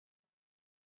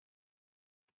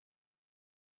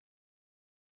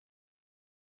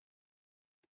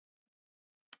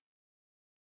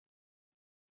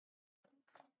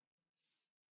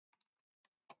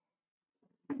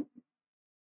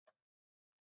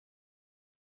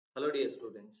Hello dear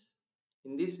students.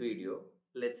 In this video,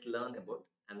 let's learn about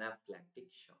anaphylactic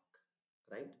shock,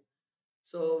 right?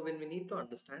 So when we need to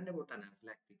understand about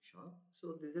anaphylactic shock,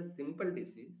 so this is a simple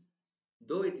disease,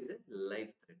 though it is a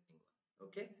life-threatening one,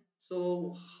 okay?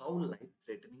 So how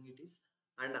life-threatening it is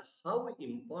and how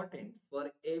important for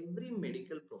every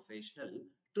medical professional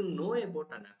to know about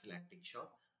anaphylactic shock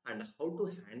and how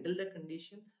to handle the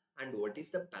condition and what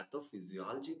is the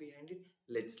pathophysiology behind it.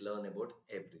 Let's learn about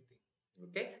everything.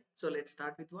 Okay, so let's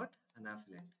start with what?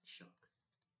 Anaphylactic shock.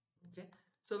 Okay,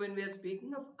 so when we are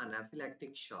speaking of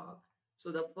anaphylactic shock,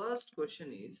 so the first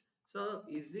question is, so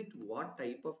is it what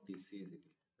type of disease it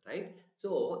is, right?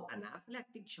 So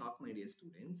anaphylactic shock, my dear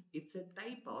students, it's a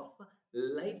type of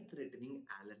life-threatening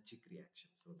allergic reaction.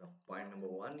 So the point number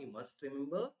one, you must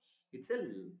remember, it's a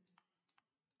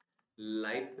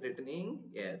life-threatening,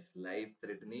 yes,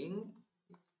 life-threatening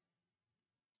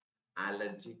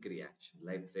allergic reaction,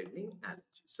 life-threatening allergy.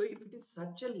 So if it is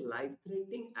such a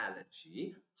life-threatening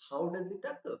allergy, how does it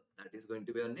occur? That is going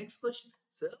to be our next question.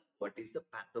 So what is the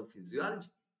pathophysiology?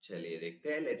 Chaliye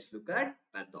dekhte hain. Let's look at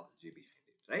pathology behind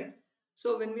it, right?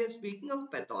 So when we are speaking of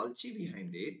pathology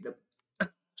behind it, the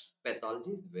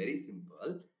pathology is very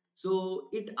simple. So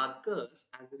it occurs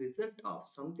as a result of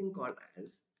something called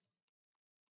as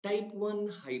Type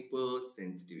 1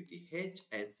 hypersensitivity,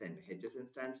 HSN. HSN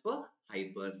stands for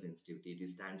hypersensitivity. It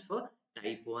stands for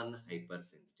type 1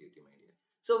 hypersensitivity, my dear.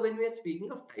 So when we are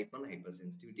speaking of type 1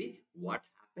 hypersensitivity, what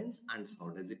happens and how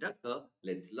does it occur?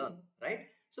 Let's learn, right?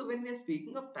 So when we are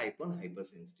speaking of type 1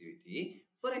 hypersensitivity,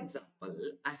 for example,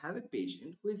 I have a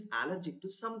patient who is allergic to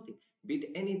something, be it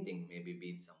anything, maybe be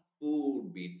it some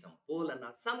food, be it some pollen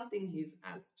or something, he is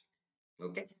allergic.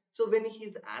 Okay, so when he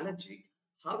is allergic,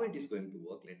 how it is going to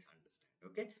work, let's understand.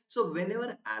 Okay, so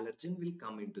whenever allergen will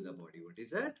come into the body, what is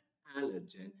that?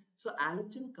 Allergen. So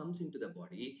allergen comes into the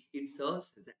body, it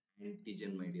serves as an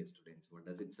antigen, my dear students. What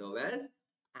does it serve as?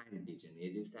 Antigen.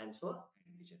 AG stands for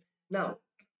antigen. Now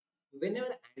whenever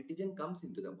antigen comes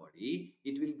into the body,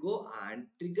 it will go and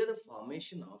trigger the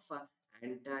formation of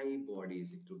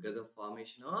antibodies. It trigger the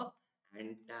formation of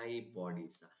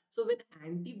antibodies. So when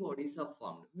antibodies are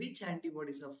formed, which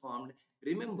antibodies are formed?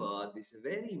 Remember, this is a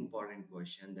very important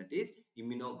question, that is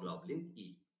immunoglobulin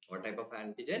E. What type of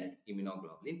antigen?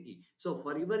 Immunoglobulin E. So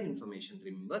for your information,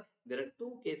 remember, there are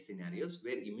two case scenarios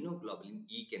where immunoglobulin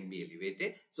E can be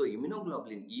elevated. So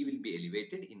immunoglobulin E will be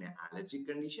elevated in an allergic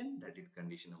condition, that is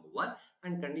condition number one,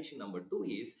 and condition number two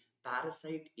is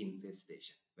parasite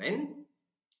infestation. When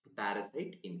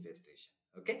parasite infestation.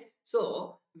 Okay,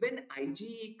 so when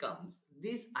IgE comes,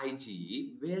 this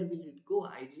IgE, where will it go?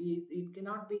 IgE, it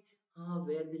cannot be,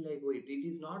 where will I go? It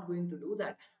is not going to do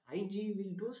that. IgE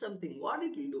will do something. What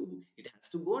it will do? It has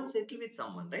to go and settle with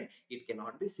someone, right? It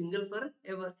cannot be single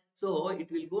forever. So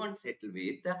it will go and settle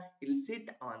with, it will sit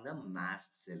on the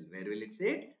mast cell. Where will it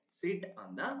sit? Sit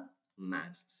on the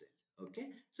mast cell. Okay,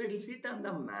 so it will sit on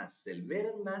the mast cell.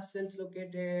 Where are mast cells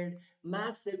located?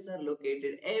 Mast cells are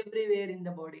located everywhere in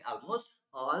the body. Almost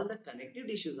all the connective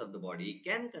tissues of the body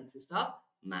can consist of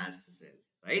mast cell,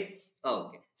 right?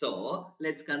 Okay, so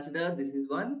let's consider this is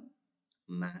one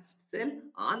mast cell.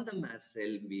 On the mast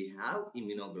cell, we have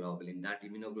immunoglobulin. That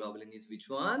immunoglobulin is which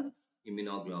one?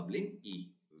 Immunoglobulin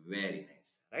E. Very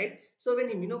nice, right? So when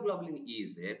immunoglobulin E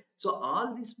is there, so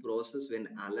all this process when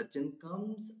allergen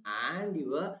comes and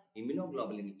your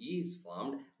immunoglobulin E is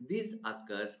formed, this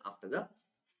occurs after the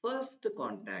first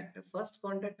contact. First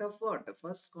contact of what?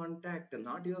 First contact,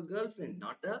 not your girlfriend,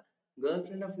 not the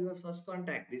girlfriend of your first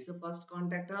contact. This is the first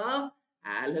contact of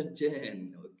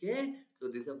allergen. Okay, so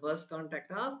this is the first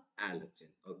contact of allergen.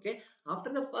 Okay,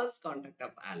 after the first contact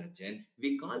of allergen,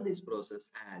 we call this process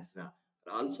as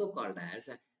also called as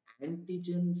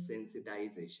antigen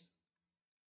sensitization.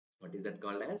 What is that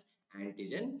called as?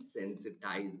 Antigen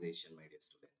sensitization, my dear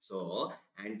students. So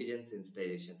antigen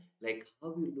sensitization, like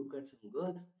how you look at some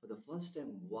girl for the first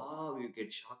time, wow, you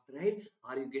get shocked, right?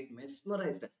 Or you get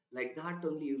mesmerized. Like that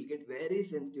only, you will get very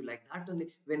sensitive. Like that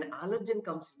only, when allergen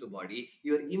comes into body,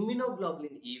 your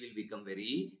immunoglobulin E will become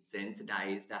very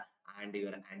sensitized, and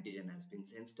your antigen has been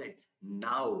sensitized.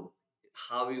 Now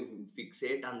how you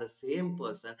fixate on the same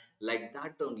person, like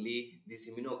that only this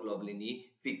immunoglobulin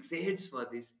E fixates for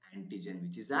this antigen.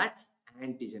 Which is that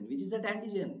antigen? Which is that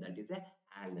antigen? That is a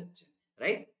allergen,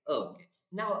 right? Okay,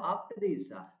 now after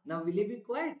this, now will you be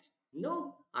quiet?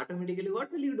 No, automatically what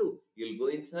will you do? You'll go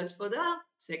in search for the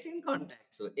second contact.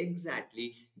 So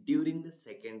exactly during the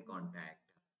second contact,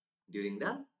 during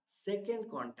the second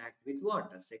contact with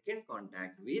what? A second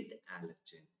contact with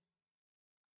allergen.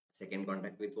 Second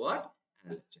contact with what?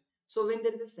 Allergen. So when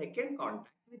there is a second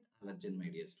contact with allergen, my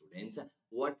dear students,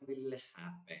 what will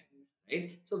happen?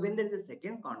 Right? So when there is a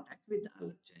second contact with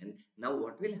allergen, now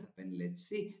what will happen? Let's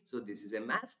see. So this is a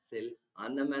mast cell.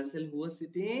 On the mast cell, who was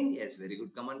sitting? Yes, very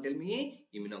good. Come on, tell me.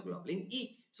 Immunoglobulin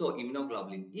E. So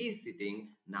immunoglobulin E is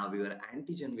sitting. Now your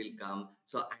antigen will come.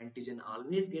 So antigen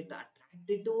always get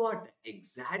attracted to what?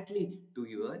 Exactly to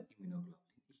your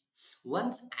immunoglobulin E.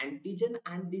 Once antigen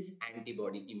and this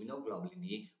antibody immunoglobulin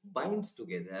E binds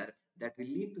together, that will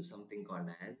lead to something called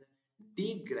as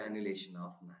degranulation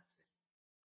of mast cell.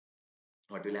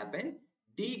 What will happen?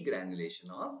 Degranulation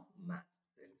of mast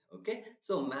cell. Okay.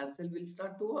 So mast cell will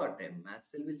start to what?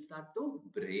 Mast cell will start to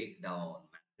break down.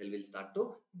 Mast cell will start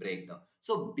to break down.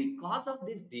 So because of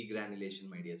this degranulation,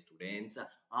 my dear students,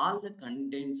 all the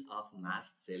contents of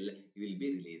mast cell will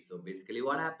be released. So basically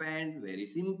what happened? Very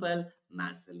simple.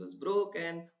 Mast cell was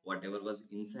broken. Whatever was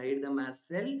inside the mast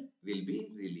cell will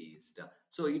be released.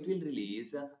 So it will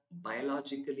release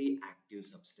biologically active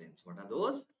substance. What are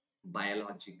those?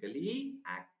 Biologically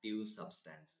active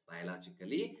substance.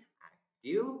 Biologically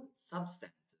active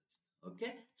substances.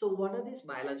 Okay. So what are these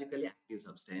biologically active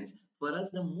substance? For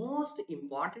us, the most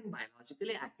important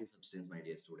biologically active substance, my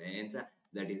dear students,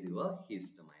 that is your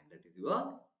histamine. That is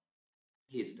your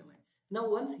histamine. Now,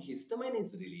 once histamine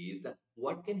is released,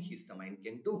 what can histamine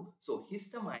can do? So,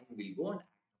 histamine will go and act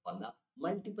upon the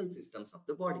multiple systems of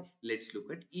the body. Let's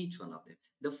look at each one of them.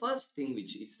 The first thing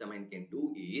which histamine can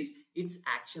do is its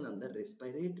action on the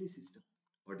respiratory system.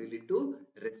 What will it do?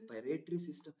 Respiratory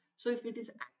system. So, if it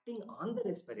is acting on the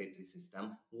respiratory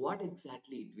system, what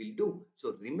exactly it will do?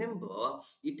 So, remember,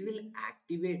 it will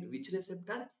activate which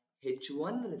receptor?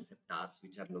 H1 receptors,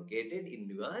 which are located in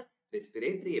your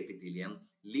respiratory epithelium,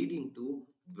 leading to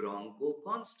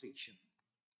bronchoconstriction.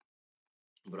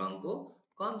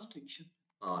 Bronchoconstriction.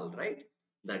 All right.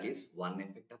 That is one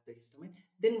effect of the histamine.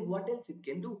 Then what else it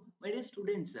can do? My dear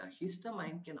students,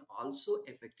 histamine can also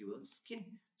affect your skin.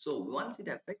 So once it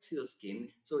affects your skin,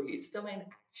 so histamine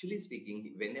actually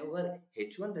speaking, whenever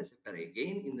H1 receptor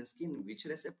again in the skin, which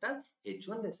receptor?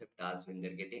 H1 receptors, when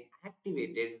they're getting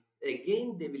activated,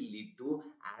 again they will lead to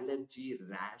allergy,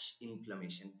 rash,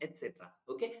 inflammation, etc.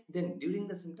 Okay. Then during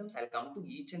the symptoms, I'll come to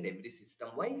each and every system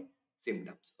wise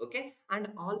symptoms. Okay.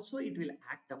 And also it will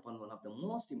act upon one of the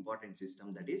most important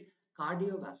system, that is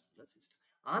cardiovascular system.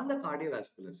 On the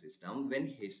cardiovascular system,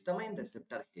 when histamine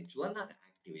receptor H1 are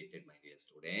activated, my dear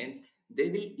students,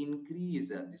 they will increase.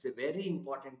 This is a very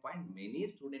important point. Many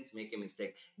students make a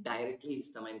mistake. Directly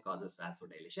histamine causes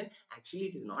vasodilation. Actually,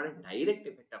 it is not a direct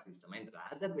effect of histamine.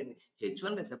 Rather, when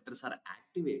H1 receptors are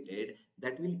activated,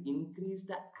 that will increase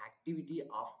the activity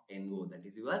of NO, that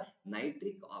is your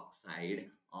nitric oxide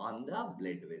on the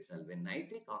blood vessel. When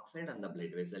nitric oxide on the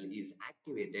blood vessel is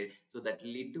activated, so that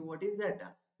will lead to what is that?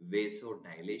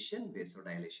 Vasodilation.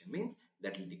 Vasodilation means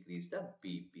that will decrease the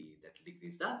BP, that will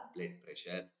decrease the blood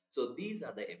pressure. So these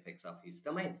are the effects of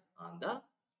histamine on the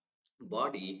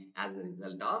body as a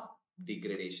result of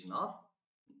degradation of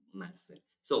mast cell.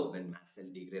 So when mast cell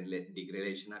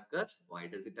degradation occurs, why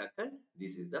does it occur?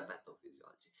 This is the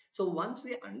pathophysiology. So once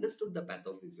we understood the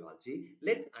pathophysiology,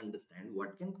 let's understand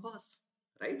what can cause,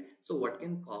 right? So what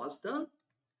can cause the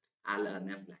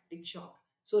anaphylactic shock?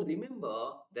 So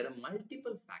remember, there are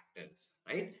multiple factors,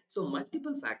 right? So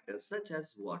multiple factors such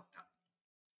as what?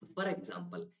 For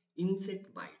example,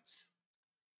 insect bites.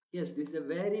 Yes, this is a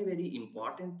very, very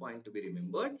important point to be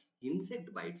remembered.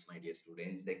 Insect bites, my dear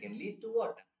students, they can lead to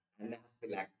what?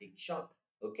 Anaphylactic shock.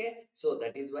 Okay, so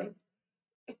that is why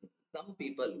some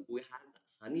people who has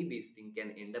honeybee sting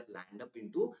can land up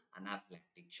into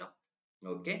anaphylactic shock.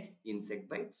 Okay, insect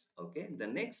bites. Okay, the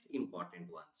next important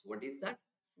ones. What is that?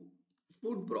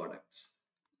 Food products.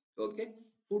 Okay,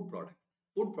 food products.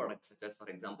 Food products such as, for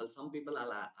example, some people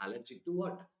are allergic to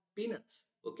what? Peanuts.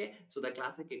 Okay, so the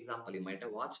classic example, you might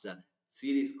have watched the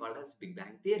series called as Big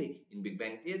Bang Theory. In Big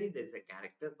Bang Theory, there's a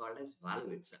character called as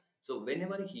Valwitz. So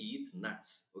whenever he eats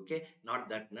nuts, okay, not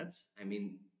that nuts, I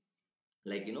mean,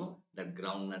 like that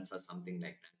ground nuts or something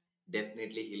like that,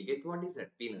 definitely he'll get what is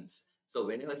that? Peanuts. So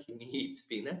whenever he eats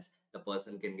peanuts, the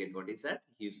person can get what is that?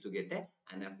 He used to get a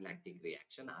anaphylactic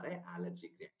reaction or a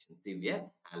allergic reaction, severe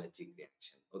allergic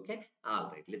reaction. Okay, all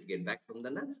right, let's get back from the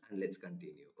nuts and let's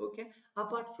continue. Okay,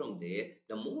 apart from there,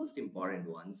 the most important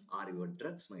ones are your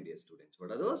drugs, my dear students.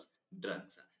 What are those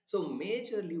drugs? So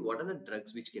majorly, what are the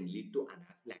drugs which can lead to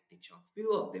anaphylactic shock?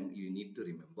 Few of them you need to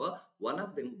remember. One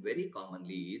of them very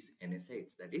commonly is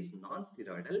NSAIDs, that is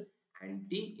non-steroidal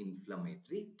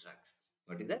anti-inflammatory drugs.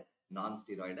 What is that?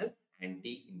 Non-steroidal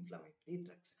anti-inflammatory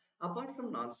drugs. Apart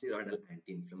from non-steroidal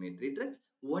anti-inflammatory drugs,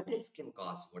 what else can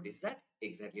cause? What is that?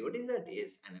 Exactly. What is that?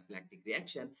 Is anaphylactic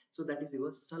reaction. So that is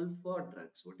your sulfur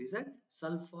drugs. What is that?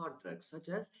 Sulfur drugs, such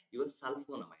as your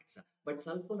sulfonamides. But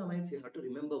sulfonamides, you have to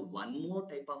remember one more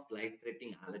type of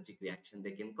life-threatening allergic reaction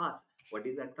they can cause. What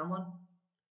is that? Come on.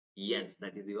 Yes,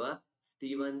 that is your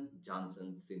Steven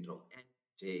Johnson syndrome,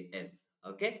 SJS.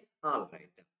 Okay. All right.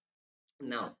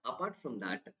 Now, apart from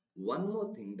that, one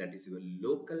more thing, that is your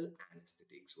local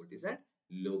anesthetics. What is that?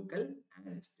 Local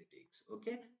anesthetics.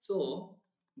 Okay. So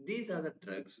these are the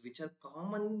drugs which are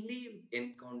commonly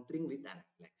encountering with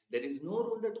anaphylaxis. There is no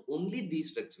rule that only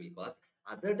these drugs will cause.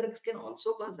 Other drugs can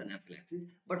also cause anaphylaxis,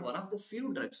 but one of the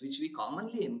few drugs which we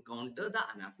commonly encounter the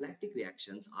anaphylactic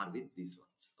reactions are with these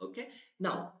ones. Okay.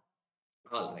 Now,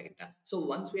 all right. So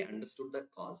once we understood the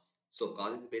cause, so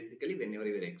cause is basically whenever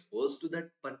you are exposed to that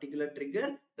particular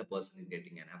trigger, the person is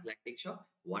getting anaphylactic shock.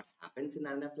 What happens in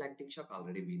anaphylactic shock?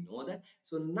 Already we know that.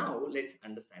 So now let's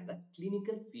understand the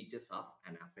clinical features of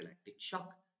anaphylactic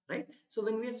shock. Right. So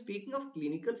when we are speaking of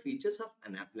clinical features of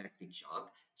anaphylactic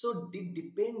shock, so it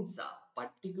depends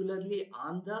particularly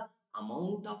on the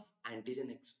amount of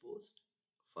antigen exposed.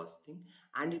 First thing,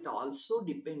 and it also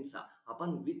depends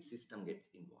upon which system gets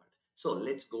involved. So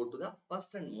let's go to the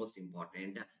first and most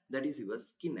important, that is your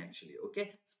skin actually.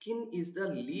 Okay, skin is the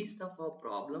least of our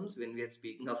problems when we are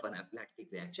speaking of an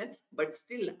anaphylactic reaction, but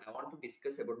still I want to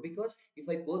discuss about, because if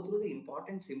I go through the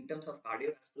important symptoms of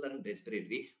cardiovascular and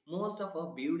respiratory, most of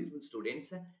our beautiful students,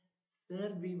 sir,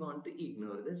 we want to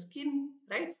ignore the skin,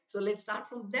 right? So let's start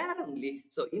from there only.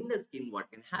 So in the skin,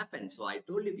 what can happen? So I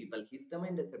told you people,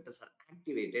 histamine receptors are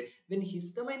activated. When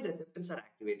histamine receptors are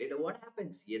activated, what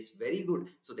happens? Yes, very good.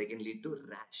 So they can lead to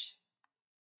rash.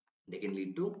 They can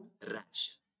lead to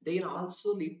rash. They can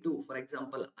also lead to, for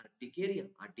example, urticaria,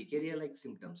 urticaria-like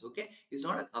symptoms. Okay, it's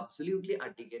not absolutely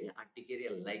urticaria,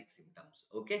 urticaria-like symptoms.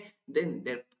 Okay, then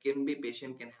there can be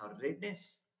patient can have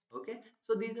redness. Okay,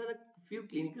 so these are the few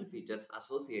clinical features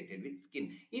associated with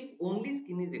skin. If only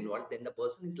skin is involved, then the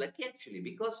person is lucky actually.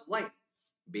 Because why?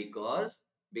 Because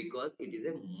it is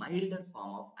a milder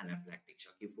form of anaphylactic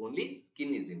shock. If only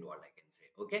skin is involved, I can say.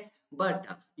 Okay, but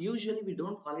usually we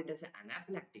don't call it as an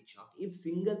anaphylactic shock if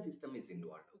single system is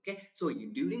involved. Okay, so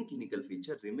during clinical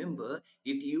feature, remember,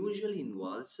 it usually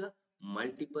involves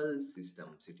multiple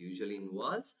systems. It usually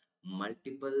involves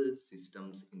multiple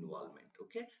systems involvement.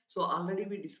 Okay, so already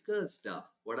we discussed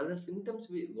what are the symptoms,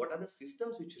 what are the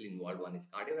systems which will involve. One is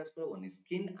cardiovascular, one is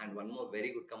skin, and one more,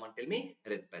 very good, come on, tell me,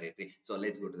 respiratory. So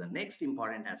let's go to the next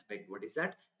important aspect. What is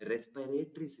that?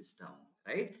 Respiratory system,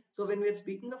 right? So when we are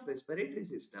speaking of respiratory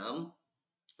system,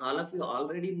 all of you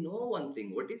already know one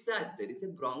thing. What is that? There is a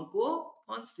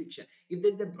bronchoconstriction. If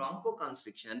there is a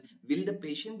bronchoconstriction, will the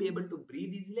patient be able to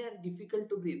breathe easily or difficult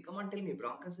to breathe? Come on, tell me.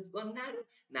 Bronchus has gone narrow.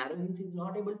 Narrow means he's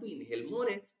not able to inhale more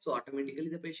air. So automatically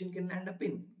the patient can land up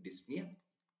in dyspnea.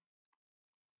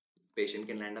 Patient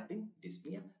can land up in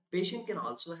dyspnea. Patient can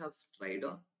also have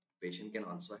stridor. Patient can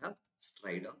also have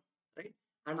stridor, right?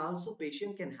 And also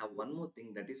patient can have one more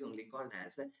thing that is only called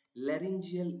as a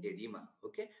laryngeal edema.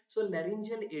 Okay, so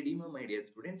laryngeal edema, my dear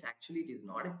students, actually it is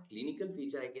not a clinical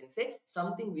feature. I can say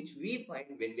something which we find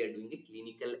when we are doing a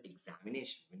clinical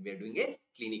examination. When we are doing a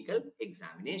clinical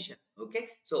examination. Okay,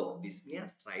 so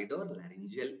dyspnea, stridor,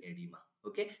 laryngeal edema.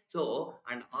 Okay, so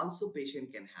and also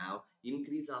patient can have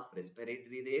increase of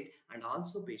respiratory rate, and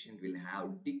also patient will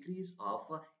have decrease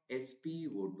of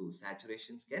SpO2,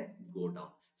 saturations can go down.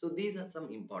 So these are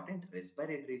some important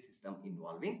respiratory system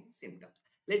involving symptoms.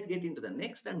 Let's get into the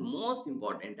next and most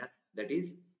important, that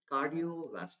is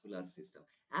cardiovascular system.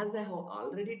 As I have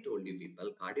already told you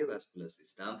people, cardiovascular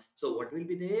system, so what will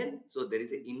be there? So there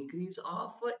is an increase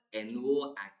of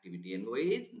NO activity. NO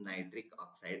is nitric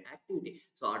oxide activity.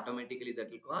 So automatically that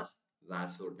will cause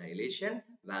vasodilation.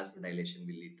 Vasodilation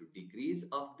will lead to decrease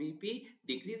of BP.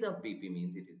 Decrease of BP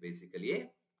means it is basically a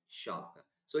shock.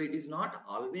 So it is not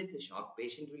always a shock.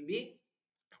 Patient will be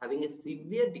having a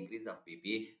severe decrease of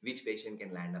BP, which patient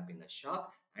can land up in a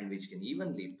shock, and which can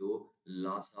even lead to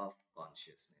loss of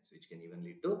consciousness. Which can even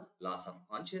lead to loss of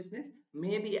consciousness.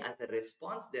 Maybe as a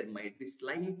response, there might be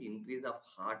slight increase of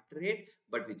heart rate,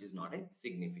 but which is not a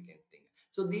significant thing.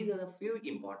 So these are the few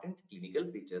important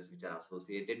clinical features which are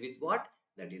associated with what?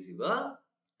 That is your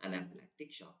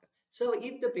anaphylactic shock. So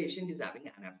if the patient is having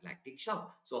anaphylactic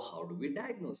shock, so how do we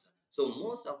diagnose? So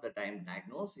most of the time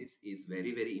diagnosis is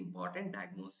very, very important.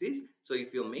 Diagnosis. So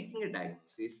if you're making a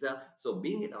diagnosis, so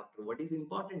being a doctor, what is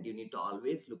important? You need to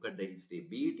always look at the history.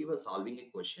 Be it you are solving a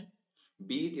question,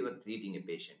 be it you are treating a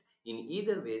patient. In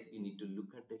either ways, you need to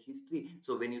look at the history.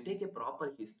 So when you take a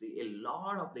proper history, a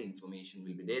lot of the information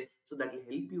will be there. So that will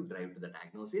help you drive to the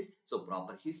diagnosis. So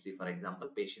proper history, for example,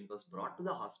 patient was brought to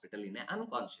the hospital in an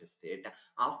unconscious state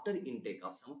after intake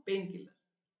of some painkiller.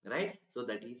 Right? So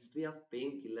that history of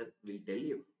painkiller will tell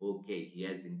you, okay, he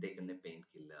has taken a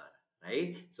painkiller.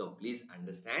 Right? So please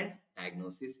understand,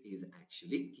 diagnosis is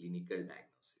actually clinical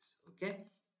diagnosis. Okay?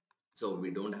 So we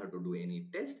don't have to do any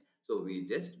test. So we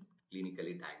just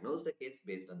clinically diagnose the case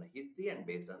based on the history and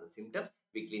based on the symptoms.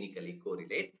 We clinically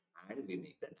correlate and we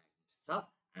make the diagnosis of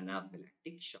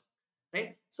anaphylactic shock.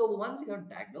 Right? So once you have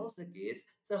diagnosed the case,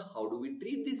 so how do we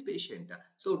treat this patient?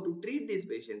 So to treat this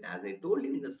patient, as I told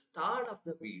you in the start of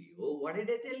the video, what did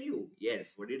I tell you?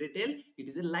 Yes, what did I tell? It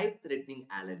is a life-threatening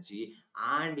allergy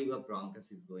and your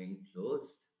bronchus is going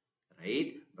closed.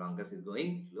 Right? Bronchus is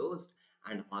going closed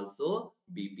and also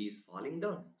BP is falling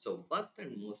down. So first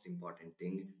and most important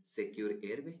thing, secure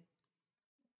airway.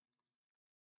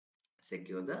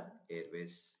 Secure the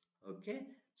airways. Okay.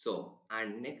 So,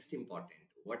 and next important,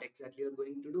 what exactly you're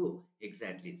going to do?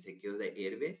 Exactly, secure the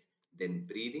airways, then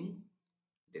breathing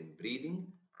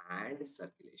and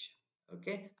circulation.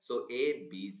 Okay. So A,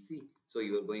 B, C. So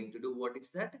you are going to do what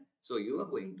is that? So you are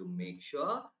going to make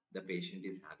sure the patient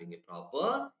is having a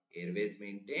proper airways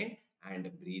maintained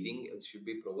and breathing should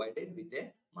be provided with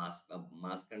a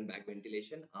mask and back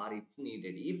ventilation, or if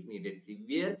needed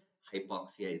severe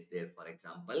hypoxia is there, for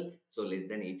example, so less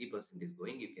than 80% is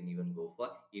going, you can even go for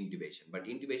intubation. But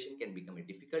intubation can become a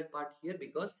difficult part here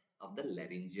because of the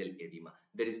laryngeal edema.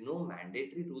 There is no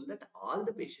mandatory rule that all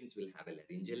the patients will have a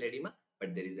laryngeal edema,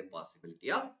 but there is a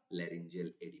possibility of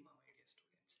laryngeal edema, my dear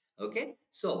students. Okay,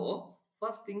 so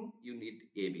first thing you need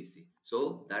ABC.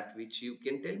 So that which you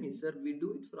can tell me, sir, we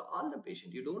do it for all the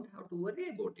patient. You don't have to worry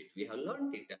about it. We have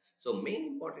learned it. So main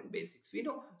important basics we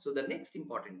know. So the next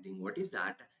important thing, what is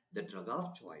that? The drug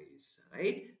of choice,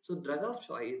 right? So drug of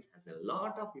choice has a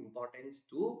lot of importance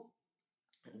to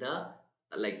the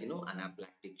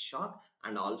anaphylactic shock,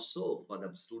 and also for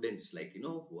the students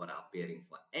who are appearing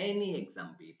for any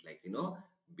exam, be it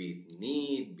be it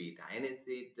NEET, be it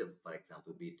INSET, for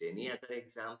example, be it any other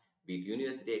exam, be it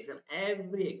university exam,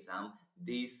 every exam,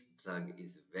 this drug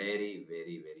is very,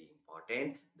 very, very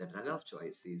important. The drug of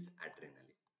choice is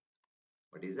adrenaline.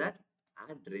 What is that?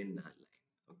 Adrenaline.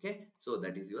 Okay, so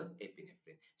that is your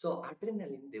epinephrine. So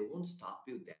adrenaline, they won't stop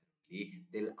you there.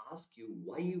 They'll ask you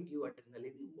why you give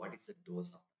adrenaline, what is the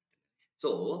dose of adrenaline.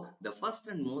 So the first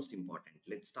and most important,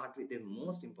 let's start with the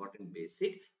most important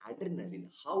basic, adrenaline.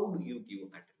 How do you give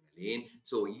adrenaline?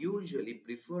 So usually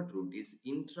preferred route is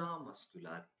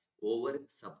intramuscular over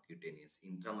subcutaneous.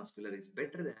 Intramuscular is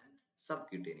better than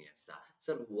subcutaneous.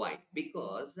 Sir, why?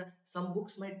 Because some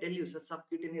books might tell you, sir,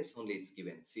 subcutaneous only it's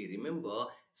given. See, remember,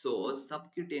 so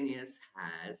subcutaneous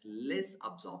has less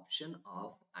absorption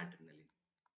of adrenaline,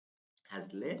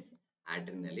 has less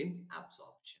adrenaline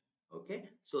absorption. Okay,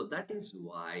 so that is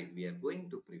why we are going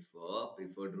to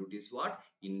preferred route is what?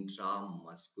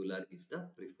 Intramuscular is the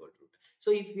preferred route.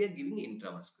 So if we are giving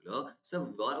intramuscular, so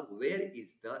where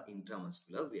is the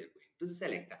intramuscular we are going to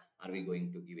select? Are we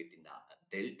going to give it in the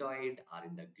deltoid or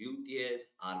in the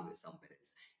gluteus or somewhere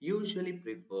else? Usually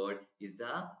preferred is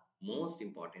the most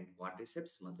important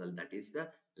quadriceps muscle, that is the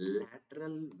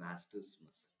lateral vastus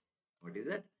muscle. What is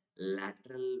that?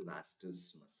 Lateral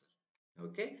vastus muscle.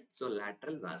 Okay, so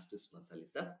lateral vastus muscle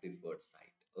is the preferred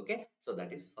site. Okay, so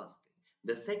that is first thing.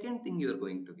 The second thing you are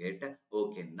going to get,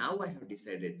 okay, now I have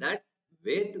decided that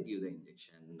where to give the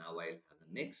injection. Now I'll have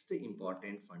the next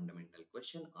important fundamental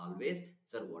question always,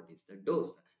 sir, what is the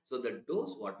dose? So the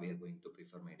dose what we are going to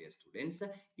prefer, my dear students,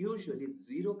 usually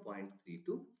 0.3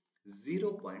 to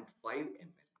 0.5 ml.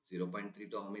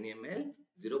 0.3 to how many ml?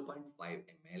 0.5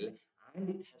 ml, and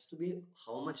it has to be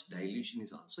how much dilution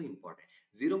is also important.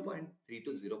 0.3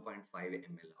 to 0.5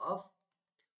 ml of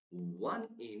 1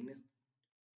 in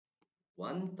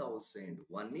 1000,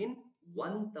 1 in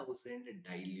 1000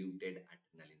 diluted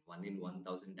adrenaline. 1 in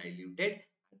 1000 diluted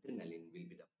adrenaline will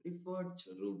be the preferred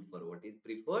route for what is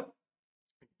preferred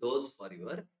dose for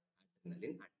your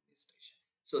adrenaline administration.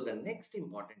 So the next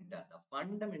important, the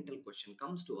fundamental question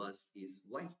comes to us is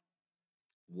why?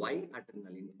 Why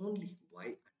adrenaline only?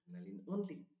 Why adrenaline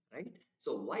only? Right?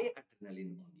 So why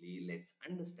adrenaline only? Let's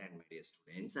understand, my dear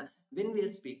students. When we are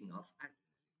speaking of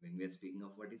adrenaline, when we are speaking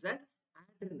of what is that?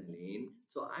 Adrenaline.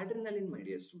 So adrenaline, my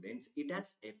dear students, it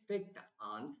has effect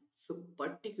on, so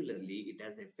particularly it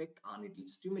has effect on, it will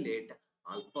stimulate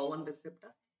alpha 1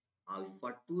 receptor,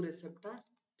 alpha 2 receptor,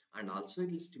 and also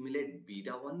it will stimulate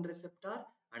beta 1 receptor,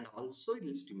 and also it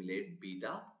will stimulate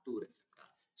beta 2 receptor.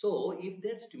 So if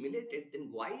they're stimulated, then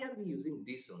why are we using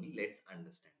this only? Let's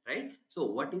understand, right? So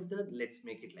what is the, let's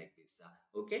make it like this.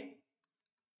 Okay,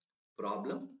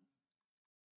 problem.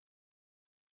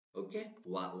 Okay,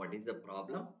 what is the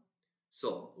problem?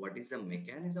 So what is the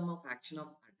mechanism of action of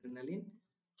adrenaline?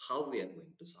 How we are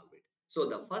going to solve it? So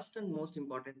the first and most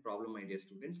important problem, my dear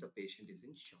students, the patient is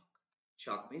in shock.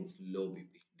 Shock means low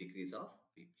BP, decrease of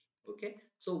BP. Okay,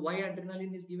 so why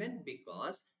adrenaline is given?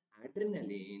 Because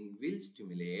adrenaline will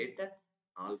stimulate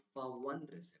alpha 1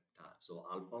 receptor. So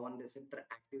alpha 1 receptor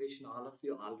activation, all of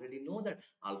you already know that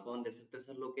alpha 1 receptors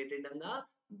are located on the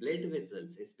blood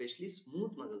vessels, especially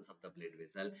smooth muscles of the blood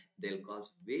vessel. They'll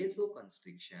cause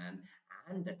vasoconstriction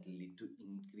and that lead to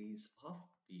increase of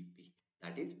BP.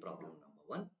 That is problem number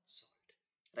one solved,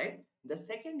 right? The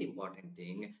second important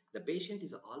thing, the patient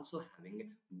is also having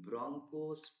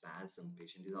bronchospasm.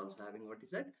 Patient is also having, what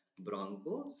is that?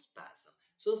 Bronchospasm.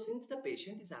 So since the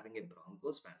patient is having a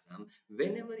bronchospasm,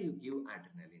 whenever you give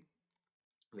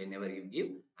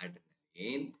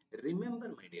adrenaline, remember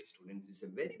my dear students, this is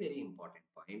a very very important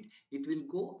point. It will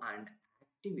go and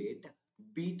activate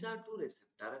beta 2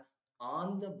 receptor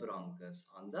on the bronchus.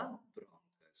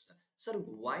 Sir,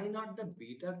 why not the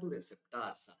beta 2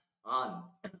 receptors on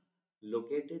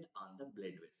located on the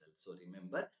blood vessel? So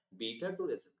remember, beta 2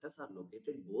 receptors are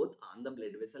located both on the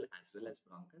blood vessel as well as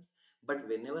bronchus, but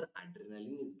whenever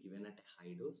adrenaline is given at a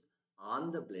high dose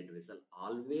on the blood vessel,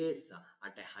 always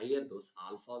at a higher dose,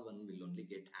 alpha 1 will only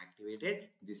get activated.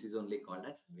 This is only called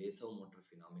as vasomotor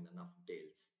phenomenon of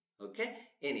Dale's. Okay,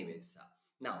 anyways,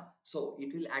 now so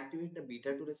it will activate the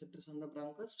beta 2 receptors on the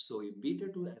bronchus. So if beta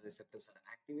 2 receptors are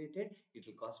activated, it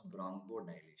will cause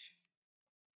bronchodilation.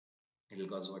 It will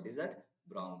cause, what is that?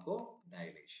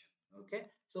 Bronchodilation. Okay,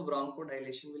 so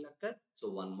bronchodilation will occur. So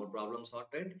one more problem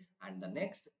sorted, and the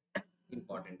next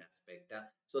important aspect.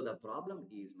 So the problem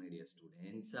is, my dear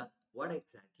students, what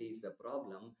exactly is the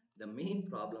problem? The main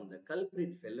problem, the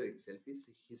culprit fellow itself is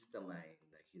histamine.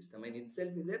 The histamine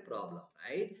itself is a problem,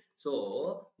 right?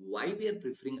 So why we are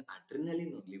preferring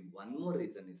adrenaline only? One more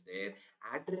reason is there.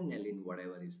 Adrenaline,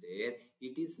 whatever is there,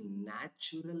 it is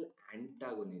natural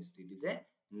antagonist. It is a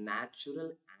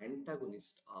natural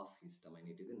antagonist of histamine.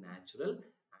 It is a natural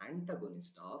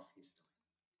antagonist of histamine.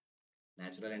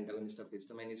 Natural antagonist of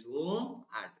histamine is whom?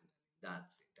 Adrenaline.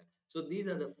 That's it. So these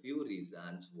are the few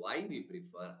reasons why we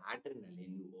prefer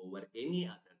adrenaline over any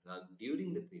other drug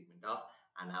during the treatment of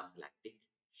anaphylactic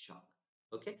shock.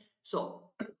 Okay.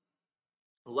 So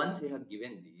once we have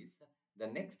given these, the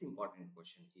next important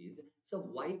question is, so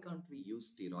why can't we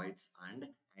use steroids and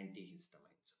antihistamines?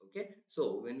 Okay,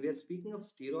 so when we are speaking of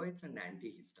steroids and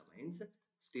antihistamines,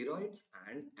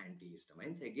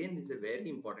 again, this is a very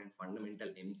important fundamental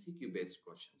MCQ based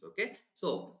questions. Okay,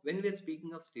 so when we are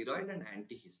speaking of steroid and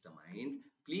antihistamines,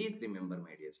 please remember,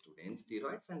 my dear students,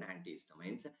 steroids and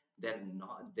antihistamines, they're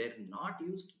not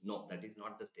used. No, that is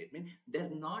not the statement. They're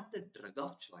not the drug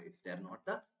of choice. They're not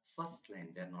the first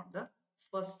line. They're not the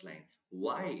first line.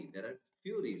 Why? There are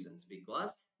few reasons.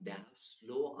 Because they have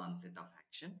slow onset of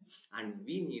action and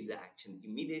we need the action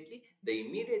immediately. The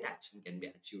immediate action can be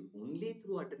achieved only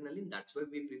through adrenaline. That's why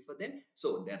we prefer them.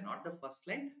 So they're not the first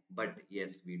line, but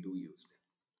yes, we do use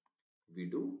them. We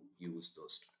do use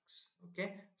those drugs.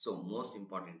 Okay, so most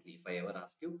importantly, if I ever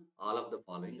ask you, all of the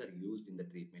following are used in the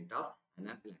treatment of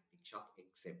anaphylactic shock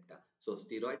except so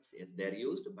steroids, yes, they're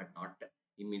used but not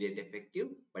immediate effective,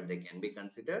 but they can be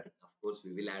considered. Of course,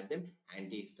 we will add them.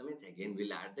 Antihistamines, again,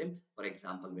 we'll add them. For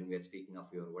example, when we are speaking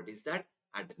of your, what is that?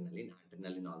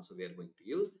 Adrenaline also we are going to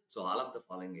use. So all of the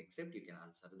following except, you can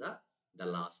answer the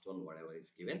last one, whatever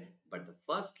is given. But the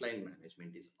first line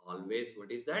management is always, what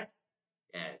is that?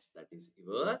 Yes, that is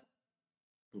your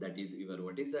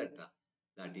what is that?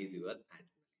 That is your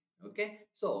adrenaline. Okay.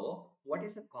 So what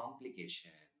is a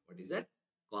complication? What is that?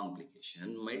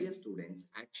 Complication, my dear students,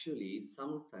 actually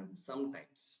sometimes,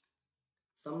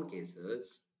 some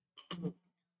cases,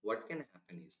 what can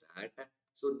happen is that,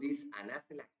 so this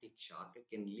anaphylactic shock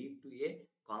can lead to a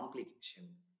complication,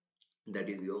 that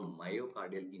is your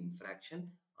myocardial infarction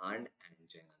and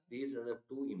angina. These are the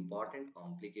two important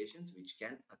complications which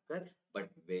can occur, but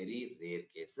very rare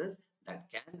cases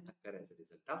that can occur as a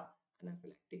result of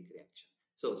anaphylactic reaction.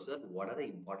 So, sir, what are the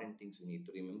important things you need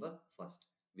to remember? First,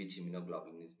 which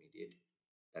immunoglobulin is mediated?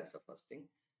 That's the first thing.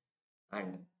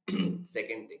 And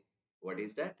second thing, what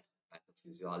is that?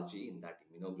 Pathophysiology in that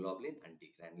immunoglobulin and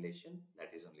degranulation.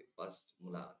 That is only first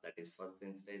mula, that is first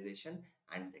sensitization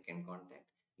and second contact.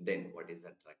 Then what is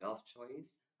the drug of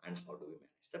choice and how do we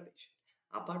manage the patient?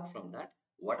 Apart from that,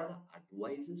 what are the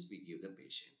advices we give the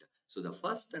patient? So the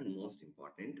first and most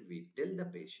important, we tell the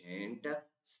patient,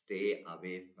 stay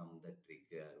away from the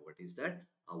trigger. What is that?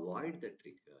 Avoid the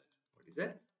trigger. What is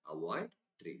that? Avoid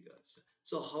triggers.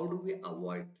 So how do we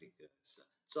avoid triggers?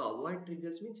 So avoid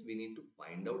triggers means we need to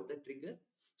find out the trigger.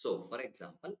 So for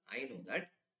example, I know that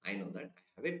I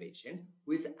have a patient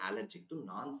who is allergic to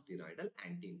non-steroidal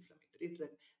anti-inflammatory drug.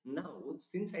 Now,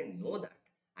 since I know that,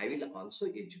 I will also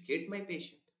educate my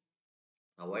patient.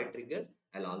 Avoid triggers.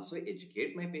 I'll also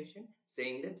educate my patient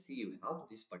saying that, see, you have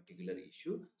this particular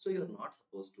issue, so you're not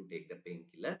supposed to take the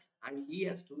painkiller, and he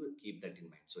has to keep that in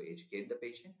mind. So educate the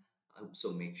patient.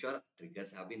 So make sure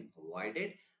triggers have been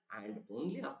avoided, and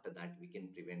only after that we can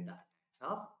prevent the attacks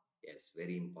of, yes,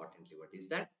 very importantly, what is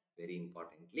that? Very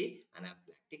importantly,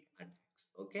 anaphylactic attacks.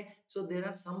 Okay, so there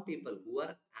are some people who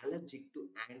are allergic to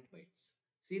ant bites.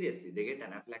 Seriously, they get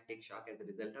anaphylactic shock as a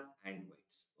result of ant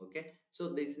bites. Okay, so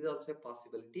this is also a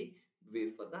possibility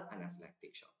for the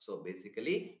anaphylactic shock. So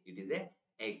basically, it is a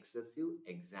excessive,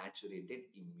 exaggerated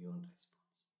immune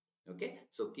response. Okay,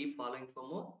 so keep following for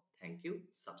more. Thank you.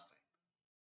 Subscribe.